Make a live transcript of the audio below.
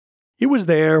It was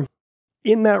there,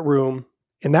 in that room,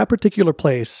 in that particular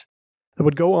place, that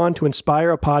would go on to inspire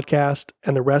a podcast,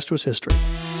 and the rest was history.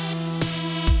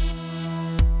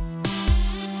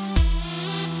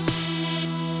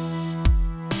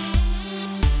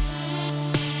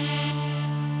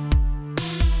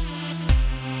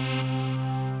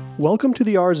 Welcome to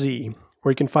the RZ,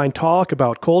 where you can find talk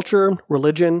about culture,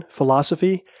 religion,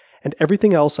 philosophy, and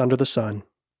everything else under the sun.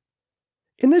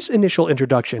 In this initial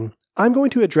introduction, I'm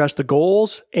going to address the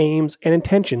goals, aims, and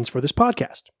intentions for this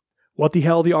podcast, what the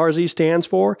hell the RZ stands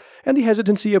for, and the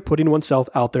hesitancy of putting oneself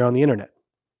out there on the internet.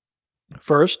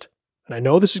 First, and I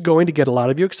know this is going to get a lot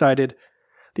of you excited,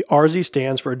 the RZ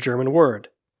stands for a German word.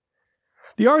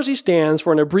 The RZ stands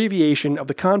for an abbreviation of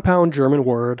the compound German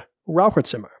word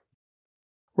Raucherzimmer.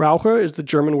 Raucher is the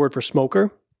German word for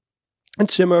smoker, and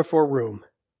Zimmer for room.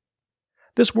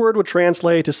 This word would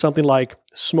translate to something like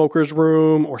smoker's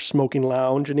room or smoking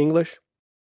lounge in English.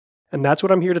 And that's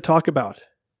what I'm here to talk about,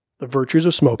 the virtues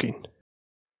of smoking.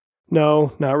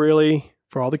 No, not really.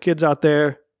 For all the kids out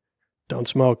there, don't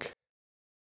smoke.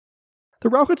 The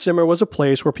Raucherzimmer was a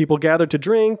place where people gathered to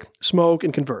drink, smoke,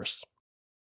 and converse.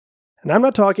 And I'm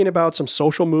not talking about some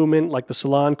social movement like the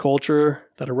salon culture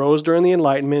that arose during the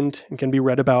Enlightenment and can be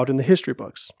read about in the history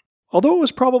books, although it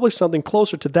was probably something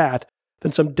closer to that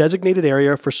than some designated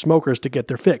area for smokers to get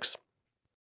their fix.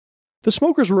 The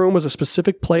smoker's room was a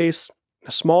specific place in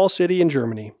a small city in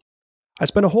Germany. I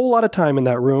spent a whole lot of time in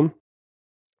that room,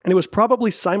 and it was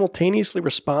probably simultaneously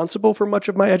responsible for much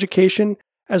of my education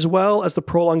as well as the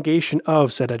prolongation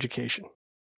of said education.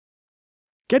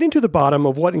 Getting to the bottom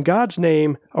of what in God's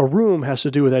name a room has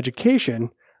to do with education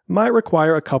might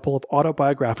require a couple of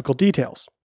autobiographical details.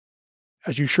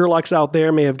 As you Sherlocks out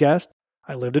there may have guessed,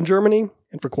 I lived in Germany,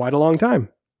 and for quite a long time.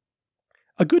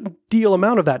 A good deal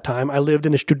amount of that time I lived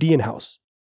in a Studienhaus.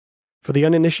 For the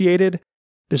uninitiated,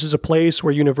 this is a place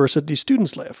where university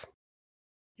students live.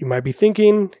 You might be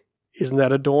thinking, isn't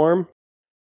that a dorm?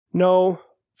 No,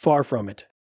 far from it.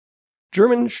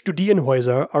 German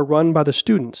Studienhäuser are run by the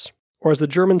students, or as the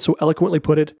Germans so eloquently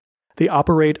put it, they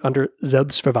operate under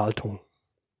Selbstverwaltung.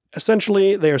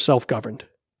 Essentially, they are self-governed.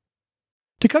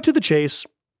 To cut to the chase,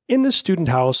 in this student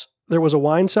house, there was a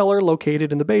wine cellar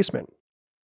located in the basement.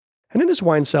 And in this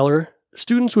wine cellar,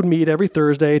 students would meet every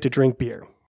Thursday to drink beer.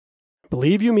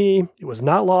 Believe you me, it was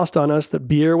not lost on us that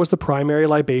beer was the primary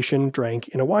libation drank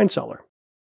in a wine cellar.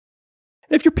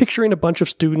 And if you're picturing a bunch of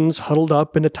students huddled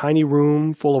up in a tiny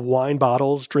room full of wine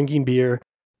bottles drinking beer,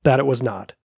 that it was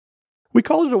not. We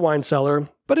called it a wine cellar,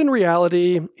 but in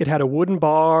reality, it had a wooden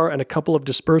bar and a couple of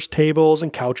dispersed tables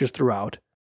and couches throughout.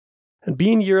 And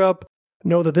being Europe,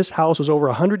 know that this house was over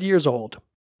 100 years old.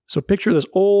 So picture this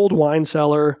old wine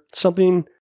cellar, something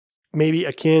maybe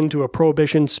akin to a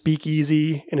Prohibition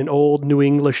speakeasy in an old New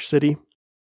English city.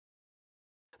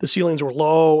 The ceilings were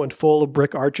low and full of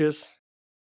brick arches.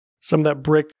 Some of that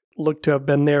brick looked to have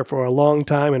been there for a long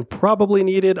time and probably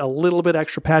needed a little bit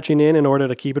extra patching in order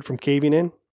to keep it from caving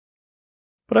in.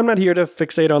 But I'm not here to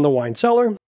fixate on the wine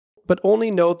cellar, but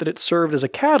only note that it served as a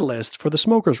catalyst for the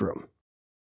smoker's room.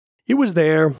 It was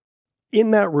there,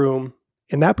 in that room,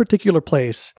 in that particular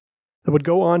place, that would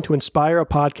go on to inspire a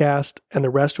podcast, and the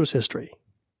rest was history.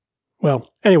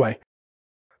 Well, anyway,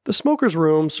 the smoker's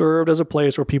room served as a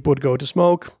place where people would go to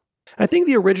smoke. I think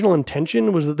the original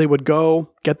intention was that they would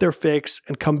go, get their fix,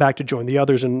 and come back to join the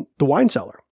others in the wine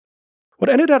cellar. What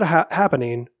ended up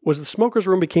happening was the smoker's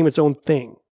room became its own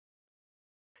thing.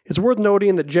 It's worth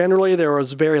noting that generally there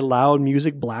was very loud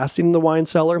music blasting in the wine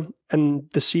cellar, and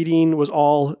the seating was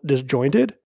all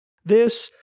disjointed. This,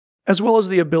 as well as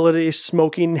the ability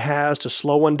smoking has to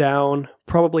slow one down,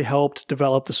 probably helped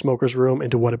develop the smoker's room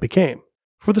into what it became.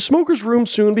 For the smoker's room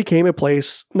soon became a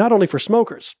place not only for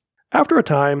smokers. After a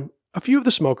time, a few of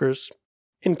the smokers,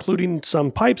 including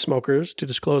some pipe smokers, to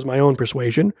disclose my own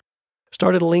persuasion,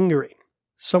 started lingering.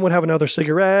 Some would have another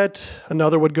cigarette,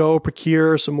 another would go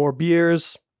procure some more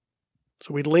beers.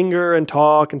 So we'd linger and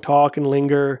talk and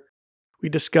linger. We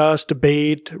discuss,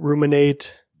 debate,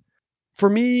 ruminate. For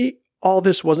me, all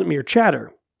this wasn't mere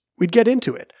chatter. We'd get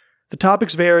into it. The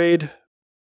topics varied,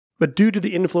 but due to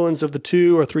the influence of the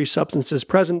 2 or 3 substances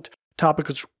present,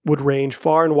 topics would range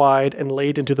far and wide and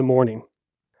late into the morning.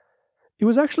 It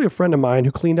was actually a friend of mine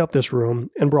who cleaned up this room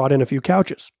and brought in a few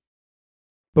couches.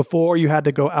 Before, you had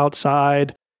to go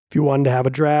outside if you wanted to have a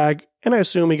drag, and I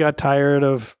assume he got tired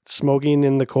of smoking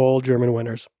in the cold German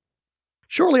winters.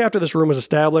 Shortly after this room was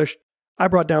established, I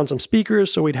brought down some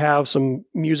speakers so we'd have some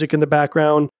music in the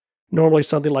background, normally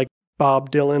something like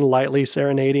Bob Dylan lightly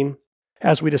serenading,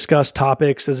 as we discussed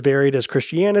topics as varied as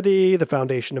Christianity, the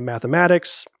foundation of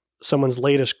mathematics, someone's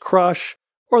latest crush,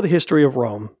 or the history of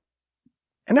Rome.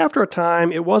 And after a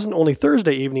time, it wasn't only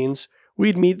Thursday evenings,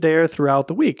 we'd meet there throughout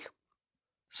the week.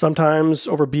 Sometimes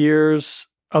over beers,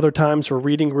 other times for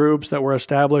reading groups that were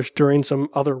established during some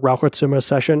other Raucherzimmer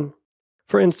session.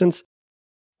 For instance,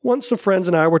 once some friends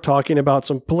and I were talking about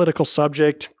some political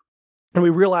subject, and we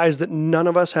realized that none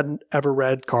of us had ever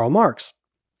read Karl Marx.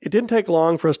 It didn't take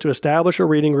long for us to establish a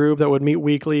reading group that would meet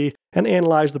weekly and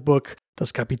analyze the book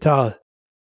Das Kapital.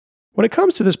 When it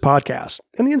comes to this podcast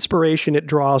and the inspiration it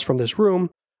draws from this room,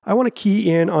 I want to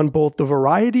key in on both the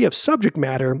variety of subject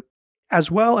matter as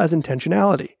well as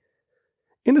intentionality.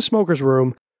 In the Smoker's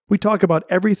Room, we talk about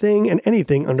everything and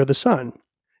anything under the sun.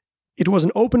 It was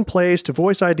an open place to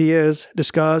voice ideas,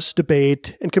 discuss,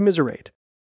 debate, and commiserate.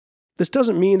 This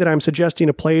doesn't mean that I'm suggesting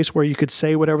a place where you could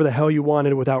say whatever the hell you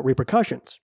wanted without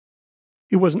repercussions.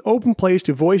 It was an open place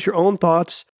to voice your own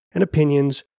thoughts and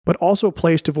opinions, but also a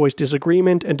place to voice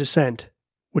disagreement and dissent,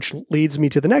 which leads me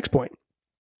to the next point,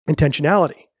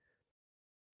 intentionality.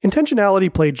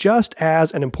 Intentionality played just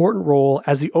as an important role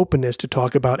as the openness to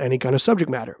talk about any kind of subject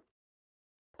matter.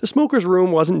 The Smoker's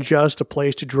Room wasn't just a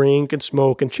place to drink and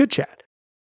smoke and chit-chat.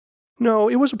 No,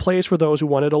 it was a place for those who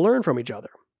wanted to learn from each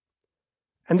other.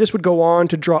 And this would go on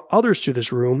to draw others to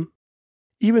this room,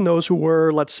 even those who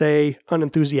were, let's say,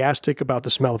 unenthusiastic about the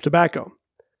smell of tobacco.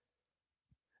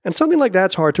 And something like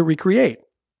that's hard to recreate.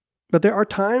 But there are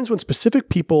times when specific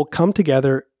people come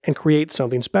together and create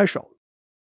something special.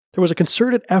 There was a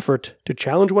concerted effort to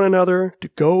challenge one another, to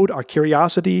goad our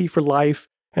curiosity for life,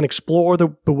 and explore the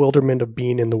bewilderment of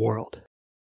being in the world.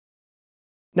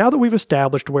 Now that we've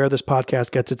established where this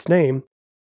podcast gets its name,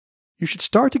 you should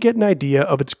start to get an idea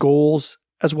of its goals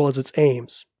as well as its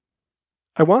aims.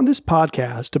 I want this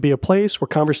podcast to be a place where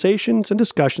conversations and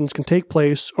discussions can take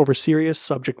place over serious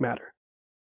subject matter.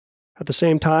 At the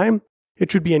same time,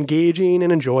 it should be engaging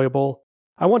and enjoyable.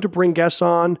 I want to bring guests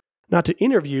on, not to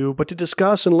interview, but to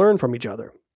discuss and learn from each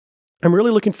other. I'm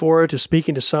really looking forward to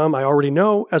speaking to some I already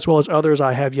know, as well as others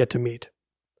I have yet to meet.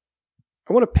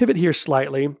 I want to pivot here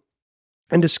slightly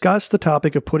and discuss the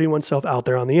topic of putting oneself out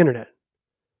there on the internet.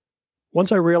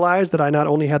 Once I realized that I not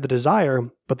only had the desire,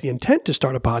 but the intent to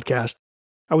start a podcast,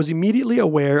 I was immediately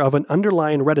aware of an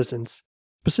underlying reticence,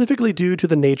 specifically due to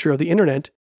the nature of the internet,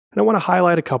 and I want to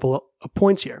highlight a couple of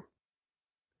points here.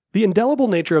 The indelible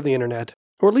nature of the internet,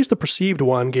 or at least the perceived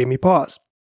one, gave me pause.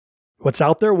 What's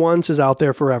out there once is out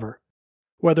there forever.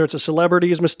 Whether it's a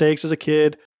celebrity's mistakes as a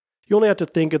kid, you only have to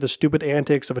think of the stupid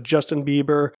antics of a Justin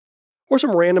Bieber, or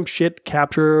some random shit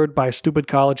captured by a stupid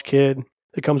college kid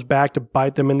that comes back to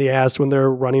bite them in the ass when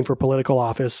they're running for political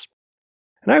office.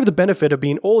 And I have the benefit of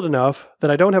being old enough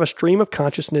that I don't have a stream of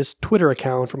consciousness Twitter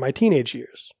account from my teenage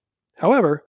years.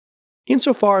 However,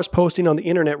 insofar as posting on the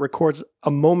internet records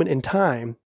a moment in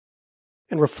time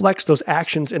and reflects those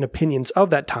actions and opinions of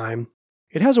that time,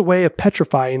 it has a way of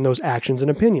petrifying those actions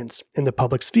and opinions in the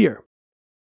public sphere.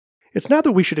 It's not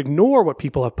that we should ignore what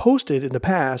people have posted in the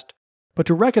past, but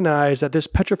to recognize that this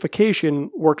petrification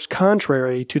works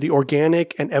contrary to the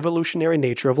organic and evolutionary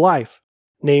nature of life,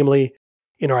 namely,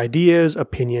 in our ideas,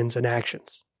 opinions, and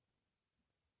actions.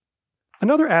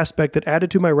 Another aspect that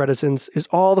added to my reticence is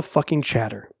all the fucking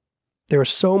chatter. There is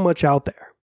so much out there.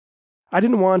 I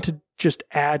didn't want to just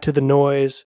add to the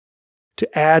noise,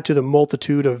 to add to the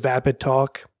multitude of vapid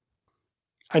talk.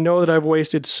 I know that I've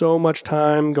wasted so much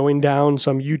time going down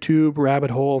some YouTube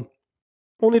rabbit hole,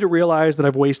 only to realize that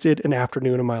I've wasted an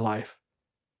afternoon of my life.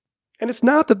 And it's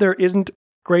not that there isn't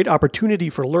great opportunity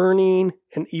for learning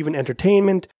and even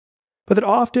entertainment, but that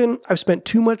often I've spent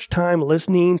too much time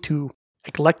listening to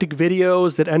eclectic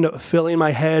videos that end up filling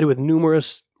my head with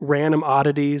numerous random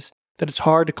oddities that it's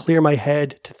hard to clear my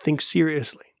head to think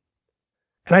seriously.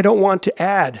 And I don't want to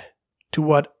add to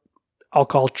what I'll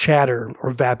call chatter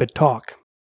or vapid talk,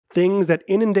 things that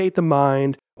inundate the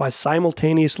mind while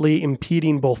simultaneously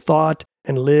impeding both thought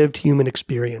and lived human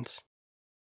experience.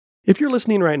 If you're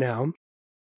listening right now,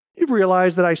 you've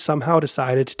realized that I somehow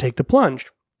decided to take the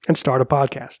plunge and start a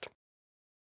podcast.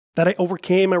 That I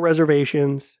overcame my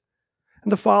reservations,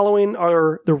 and the following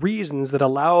are the reasons that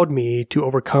allowed me to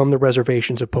overcome the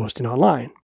reservations of posting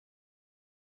online.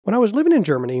 When I was living in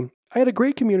Germany, I had a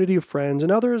great community of friends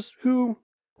and others who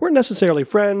weren't necessarily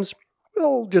friends,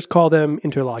 we'll just call them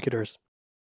interlocutors.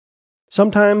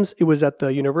 Sometimes it was at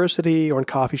the university or in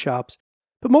coffee shops,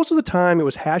 but most of the time it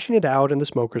was hashing it out in the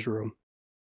Smoker's Room.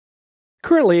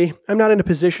 Currently, I'm not in a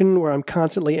position where I'm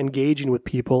constantly engaging with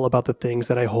people about the things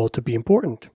that I hold to be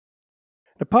important.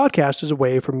 The podcast is a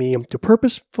way for me to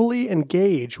purposefully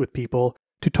engage with people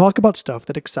to talk about stuff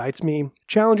that excites me,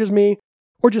 challenges me,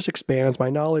 or just expands my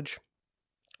knowledge.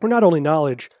 Or not only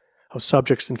knowledge of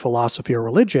subjects in philosophy or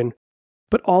religion,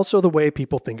 but also the way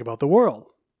people think about the world.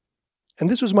 and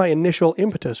this was my initial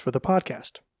impetus for the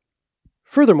podcast.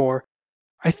 Furthermore,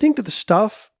 I think that the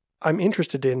stuff I'm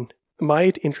interested in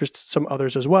might interest some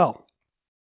others as well,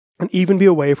 and even be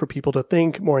a way for people to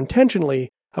think more intentionally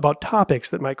about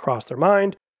topics that might cross their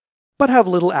mind, but have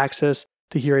little access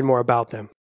to hearing more about them.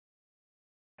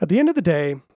 At the end of the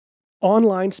day,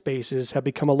 online spaces have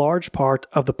become a large part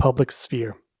of the public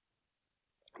sphere.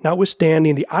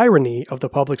 Notwithstanding the irony of the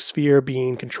public sphere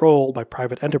being controlled by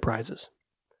private enterprises.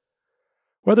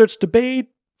 Whether it's debates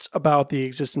about the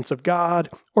existence of God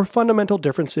or fundamental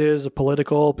differences of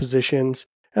political positions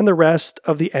and the rest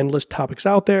of the endless topics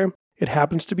out there, it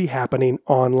happens to be happening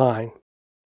online.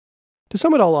 To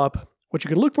sum it all up, what you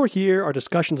can look for here are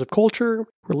discussions of culture,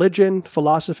 religion,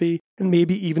 philosophy, and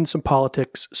maybe even some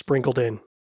politics sprinkled in.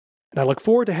 And I look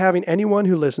forward to having anyone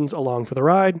who listens along for the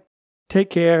ride. Take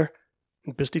care,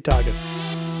 and Bisti Taga.